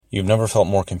You've never felt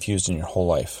more confused in your whole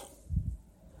life.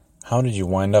 How did you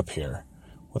wind up here,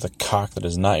 with a cock that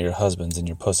is not your husband's in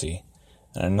your pussy,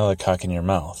 and another cock in your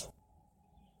mouth?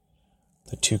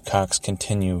 The two cocks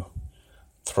continue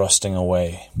thrusting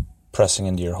away, pressing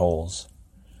into your holes.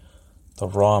 The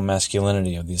raw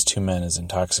masculinity of these two men is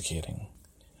intoxicating.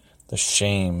 The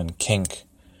shame and kink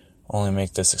only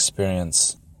make this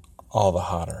experience all the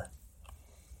hotter.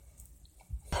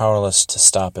 Powerless to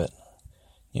stop it,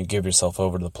 you give yourself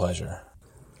over to the pleasure.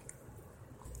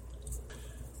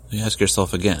 You ask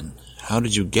yourself again, how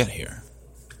did you get here?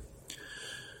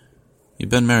 You've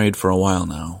been married for a while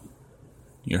now.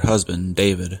 Your husband,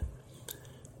 David,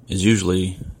 is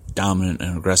usually dominant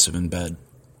and aggressive in bed.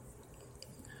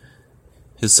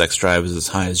 His sex drive is as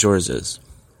high as yours is.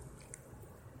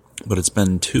 But it's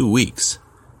been 2 weeks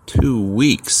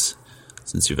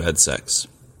since you've had sex.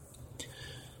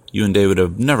 You and David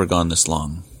have never gone this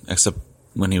long, except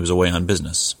when he was away on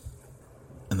business.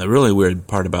 And the really weird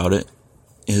part about it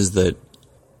is that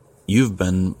you've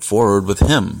been forward with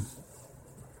him,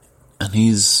 and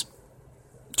he's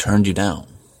turned you down.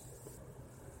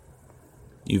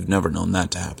 You've never known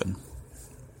that to happen.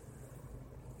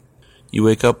 You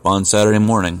wake up on Saturday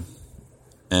morning,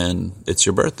 and it's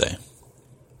your birthday.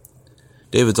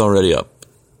 David's already up.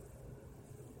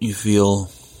 You feel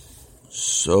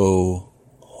so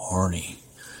horny.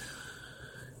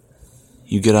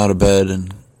 You get out of bed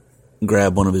and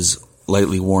grab one of his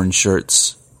lightly worn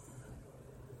shirts.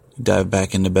 You dive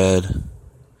back into bed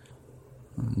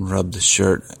and rub the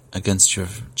shirt against your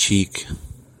cheek,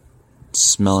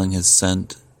 smelling his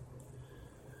scent,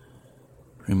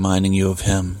 reminding you of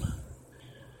him.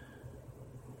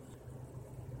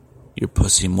 Your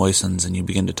pussy moistens and you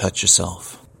begin to touch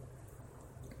yourself.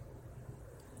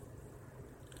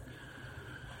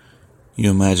 You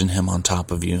imagine him on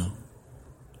top of you,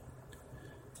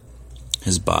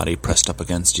 his body pressed up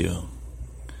against you,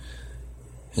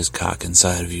 his cock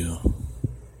inside of you,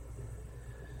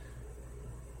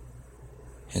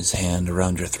 his hand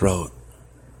around your throat.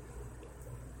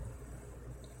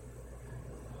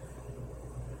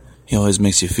 He always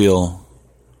makes you feel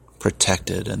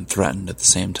protected and threatened at the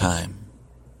same time.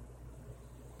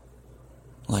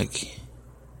 Like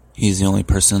he's the only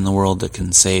person in the world that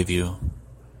can save you,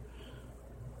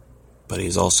 but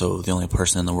he's also the only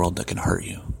person in the world that can hurt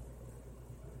you.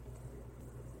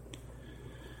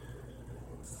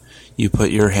 You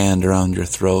put your hand around your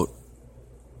throat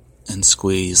and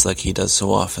squeeze like he does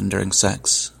so often during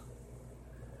sex.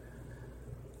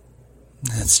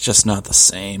 It's just not the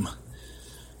same.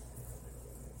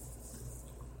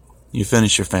 You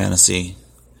finish your fantasy.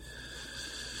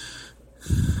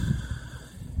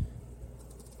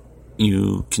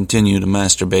 You continue to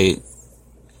masturbate.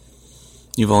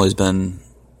 You've always been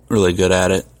really good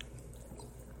at it.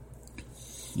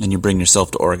 And you bring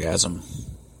yourself to orgasm.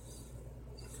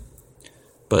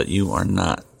 But you are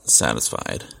not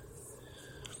satisfied.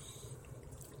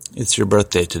 It's your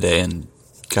birthday today, and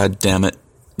god damn it,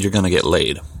 you're gonna get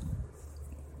laid.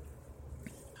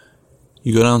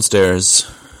 You go downstairs.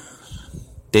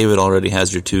 David already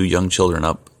has your 2 young children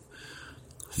up,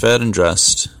 fed and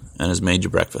dressed, and has made you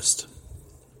breakfast.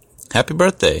 Happy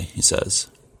birthday, he says.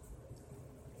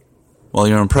 While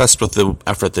you're impressed with the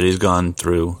effort that he's gone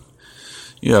through,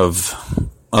 you have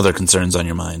other concerns on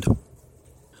your mind.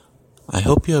 I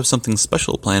hope you have something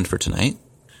special planned for tonight.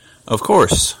 Of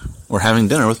course, we're having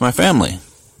dinner with my family.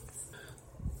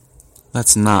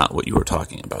 That's not what you were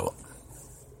talking about.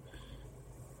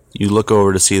 You look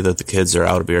over to see that the kids are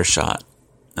out of earshot,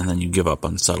 and then you give up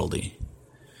on subtlety.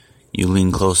 You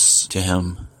lean close to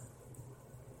him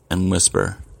and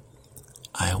whisper,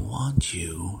 I want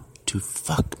you to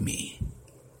fuck me.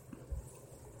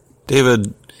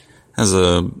 David has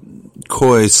a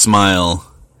coy smile.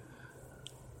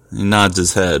 He nods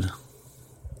his head.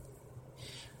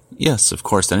 Yes, of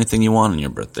course, anything you want on your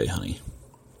birthday, honey.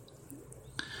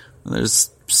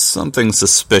 There's something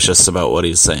suspicious about what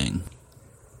he's saying.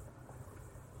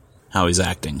 How he's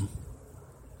acting.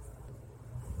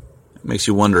 It makes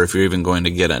you wonder if you're even going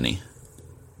to get any.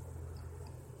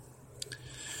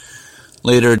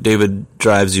 Later, David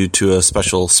drives you to a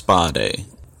special spa day.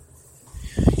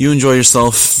 You enjoy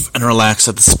yourself and relax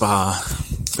at the spa,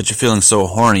 but you're feeling so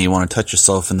horny you want to touch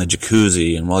yourself in the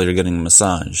jacuzzi and while you're getting a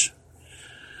massage.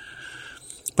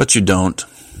 But you don't.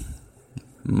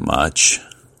 Much.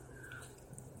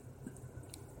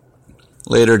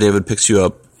 Later, David picks you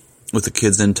up with the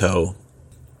kids in tow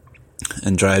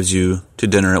and drives you to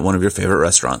dinner at one of your favorite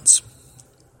restaurants.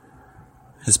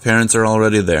 His parents are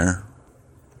already there,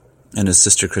 and his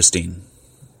sister Christine.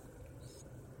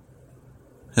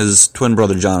 His twin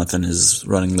brother Jonathan is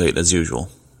running late as usual.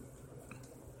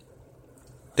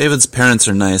 David's parents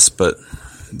are nice, but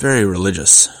very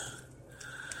religious.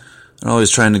 They're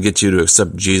always trying to get you to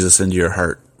accept Jesus into your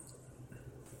heart.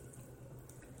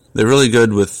 They're really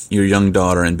good with your young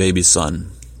daughter and baby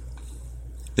son.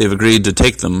 They've agreed to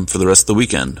take them for the rest of the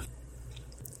weekend.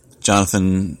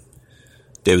 Jonathan,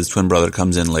 David's twin brother,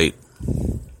 comes in late.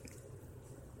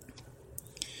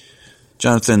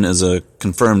 Jonathan is a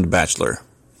confirmed bachelor.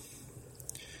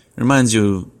 It reminds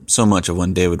you so much of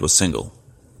when David was single.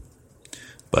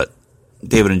 But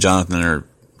David and Jonathan are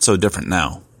so different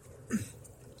now.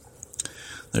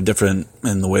 They're different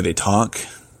in the way they talk.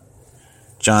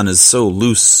 John is so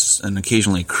loose and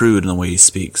occasionally crude in the way he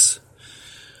speaks.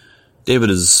 David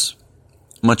is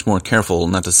much more careful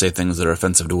not to say things that are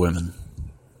offensive to women.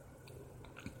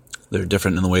 They're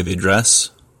different in the way they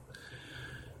dress.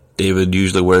 David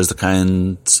usually wears the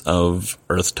kinds of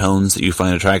earth tones that you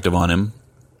find attractive on him.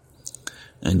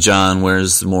 And John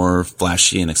wears more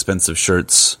flashy and expensive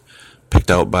shirts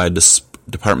picked out by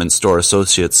department store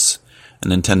associates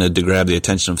and intended to grab the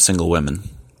attention of single women.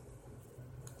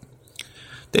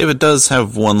 David does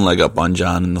have one leg up on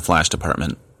John in the flash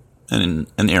department, and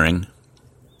an earring.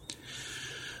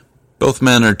 Both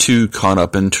men are too caught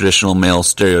up in traditional male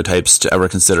stereotypes to ever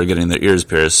consider getting their ears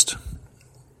pierced.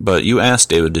 But you asked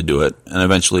David to do it, and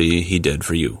eventually he did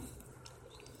for you.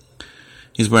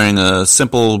 He's wearing a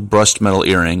simple brushed metal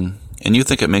earring, and you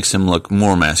think it makes him look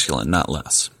more masculine, not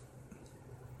less.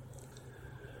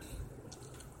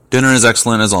 Dinner is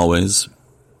excellent as always,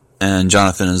 and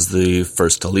Jonathan is the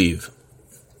first to leave.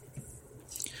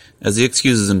 As he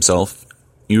excuses himself,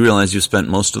 you realize you spent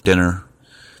most of dinner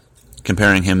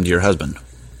comparing him to your husband.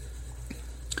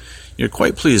 You're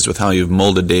quite pleased with how you've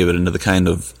molded David into the kind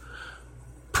of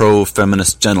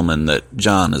pro-feminist gentleman that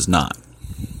John is not.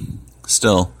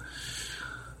 Still,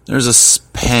 there's a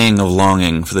pang of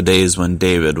longing for the days when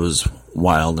David was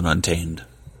wild and untamed.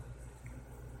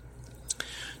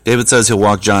 David says he'll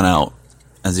walk John out,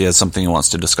 as he has something he wants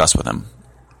to discuss with him.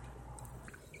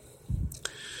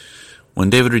 When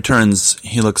David returns,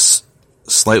 he looks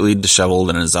slightly disheveled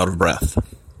and is out of breath.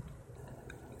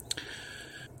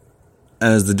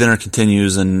 As the dinner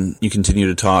continues and you continue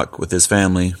to talk with his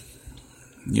family,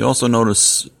 you also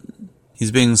notice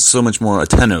he's being so much more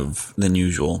attentive than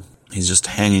usual. He's just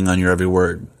hanging on your every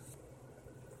word.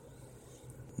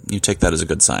 You take that as a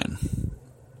good sign.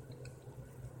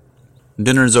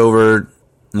 Dinner's over,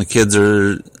 and the kids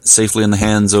are safely in the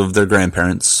hands of their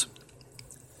grandparents.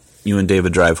 You and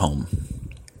David drive home.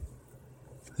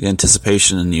 The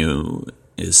anticipation in you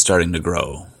is starting to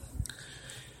grow.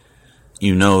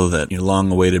 You know that your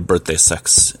long-awaited birthday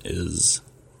sex is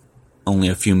only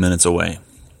a few minutes away.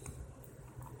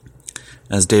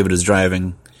 As David is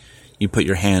driving, you put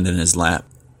your hand in his lap,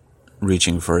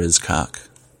 reaching for his cock.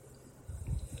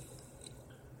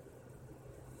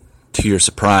 To your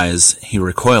surprise, he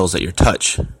recoils at your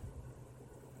touch.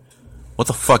 What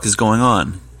the fuck is going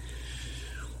on?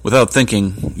 Without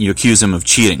thinking, you accuse him of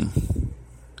cheating.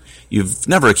 You've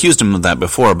never accused him of that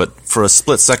before, but for a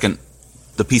split second,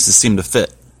 the pieces seem to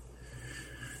fit.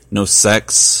 No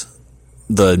sex,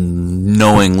 the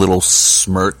knowing little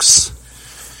smirks,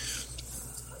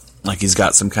 like he's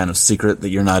got some kind of secret that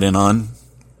you're not in on.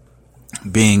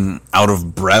 Being out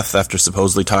of breath after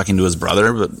supposedly talking to his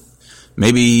brother, but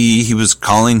maybe he was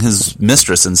calling his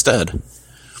mistress instead.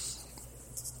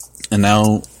 And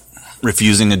now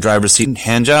refusing a driver's seat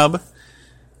handjob?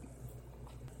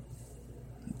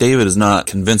 David is not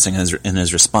convincing in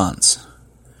his response.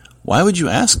 Why would you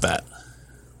ask that?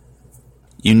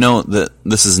 You know that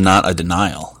this is not a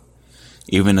denial,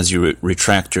 even as you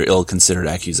retract your ill-considered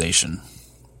accusation.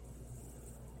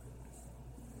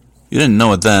 You didn't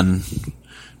know it then,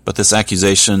 but this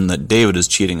accusation that David is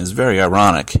cheating is very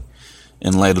ironic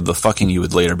in light of the fucking you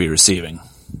would later be receiving.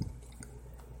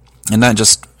 And not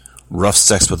just rough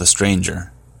sex with a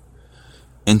stranger.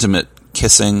 Intimate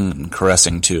kissing and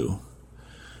caressing too.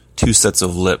 2 sets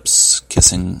of lips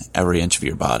kissing every inch of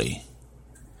your body.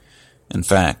 In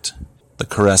fact, the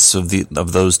caress of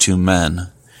those 2 men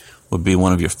would be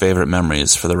one of your favorite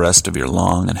memories for the rest of your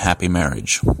long and happy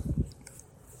marriage.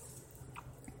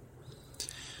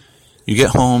 You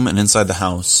get home and inside the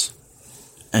house,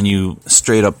 and you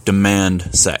straight up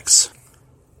demand sex.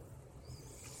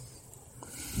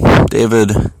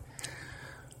 David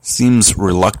seems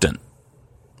reluctant,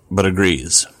 but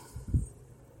agrees,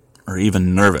 or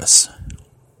even nervous.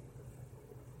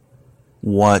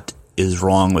 What is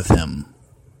wrong with him?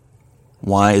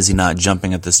 Why is he not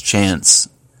jumping at this chance?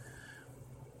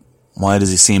 Why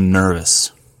does he seem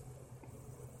nervous?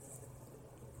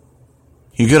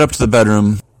 You get up to the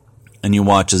bedroom, and you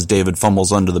watch as David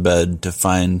fumbles under the bed to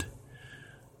find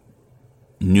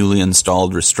newly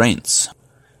installed restraints.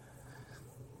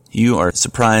 You are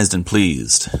surprised and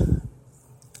pleased.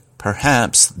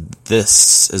 Perhaps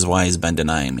this is why he's been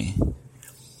denying me.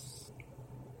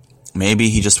 Maybe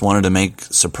he just wanted to make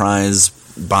surprise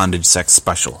bondage sex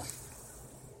special.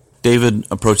 David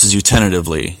approaches you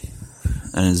tentatively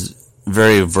and is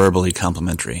very verbally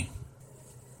complimentary.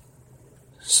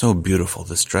 So beautiful,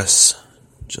 this dress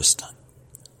just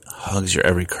hugs your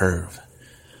every curve.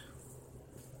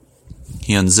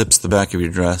 He unzips the back of your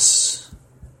dress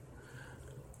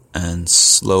and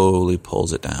slowly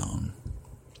pulls it down.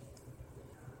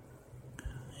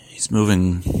 He's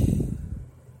moving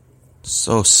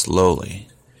so slowly,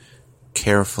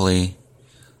 carefully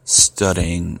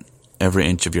studying every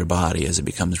inch of your body as it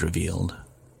becomes revealed.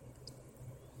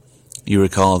 You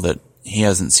recall that he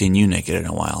hasn't seen you naked in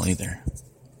a while either.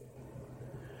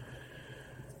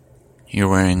 You're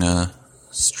wearing a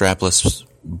strapless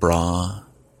bra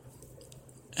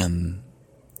and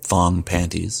thong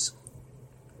panties.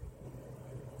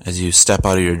 As you step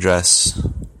out of your dress,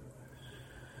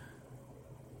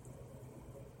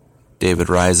 David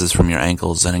rises from your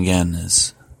ankles and again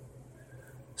is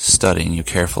studying you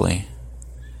carefully.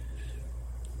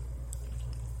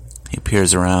 He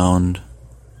peers around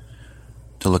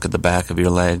to look at the back of your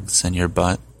legs and your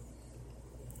butt,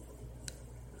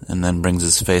 and then brings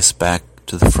his face back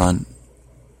to the front,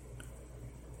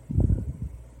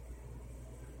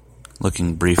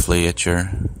 looking briefly at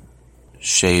your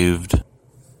shaved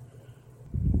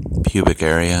pubic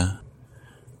area,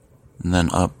 and then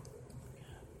up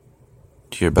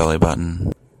to your belly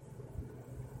button.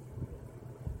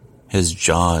 His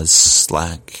jaw is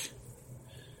slack,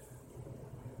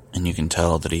 and you can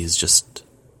tell that he's just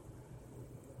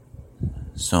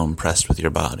so impressed with your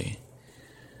body,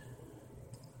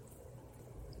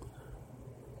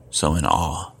 so in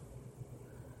awe.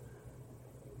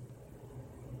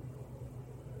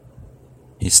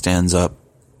 He stands up,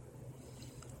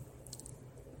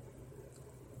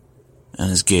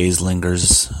 and his gaze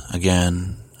lingers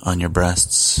again on your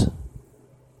breasts.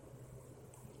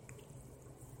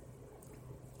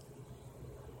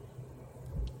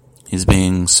 He's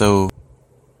being so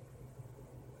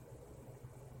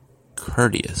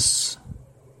courteous.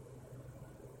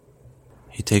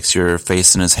 He takes your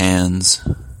face in his hands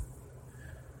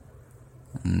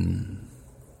and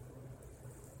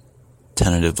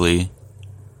tentatively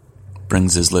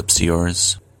brings his lips to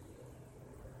yours.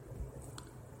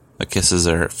 The kisses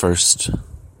are at first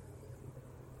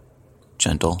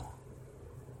gentle,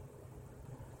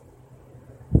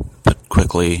 but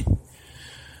quickly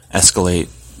escalate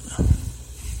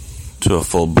to a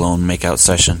full-blown make-out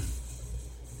session.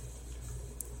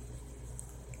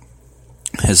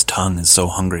 His tongue is so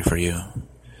hungry for you.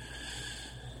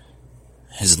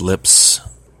 His lips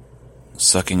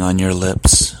sucking on your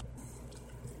lips.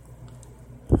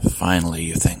 Finally,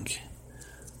 you think,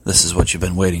 this is what you've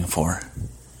been waiting for.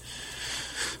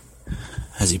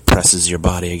 As he presses your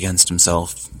body against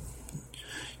himself,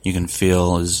 you can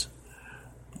feel his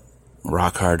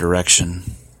rock-hard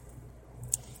erection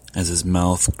as his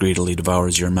mouth greedily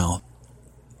devours your mouth.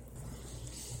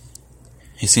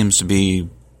 He seems to be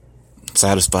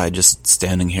satisfied just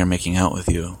standing here making out with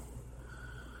you.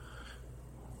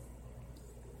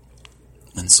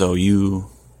 And so you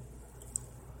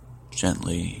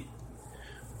gently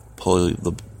pull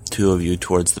the two of you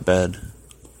towards the bed.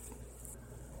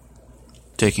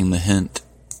 Taking the hint,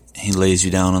 he lays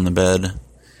you down on the bed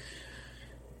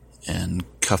and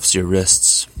cuffs your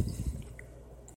wrists